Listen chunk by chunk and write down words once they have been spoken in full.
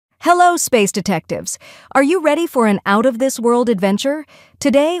Hello, space detectives! Are you ready for an out-of-this-world adventure?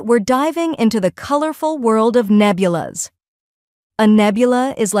 Today, we're diving into the colorful world of nebulas. A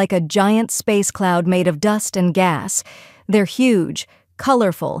nebula is like a giant space cloud made of dust and gas. They're huge,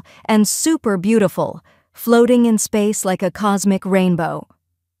 colorful, and super beautiful, floating in space like a cosmic rainbow.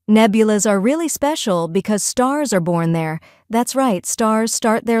 Nebulas are really special because stars are born there. That's right, stars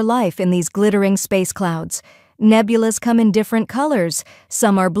start their life in these glittering space clouds. Nebulas come in different colors.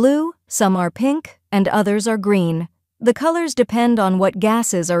 Some are blue, some are pink, and others are green. The colors depend on what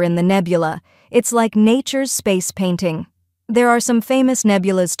gases are in the nebula. It's like nature's space painting. There are some famous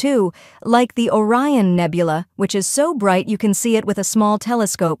nebulas too, like the Orion Nebula, which is so bright you can see it with a small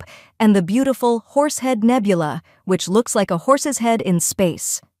telescope, and the beautiful Horsehead Nebula, which looks like a horse's head in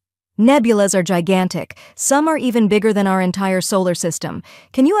space. Nebulas are gigantic. Some are even bigger than our entire solar system.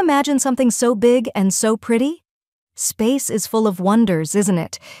 Can you imagine something so big and so pretty? Space is full of wonders, isn't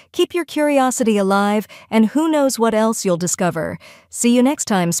it? Keep your curiosity alive, and who knows what else you'll discover. See you next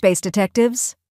time, space detectives.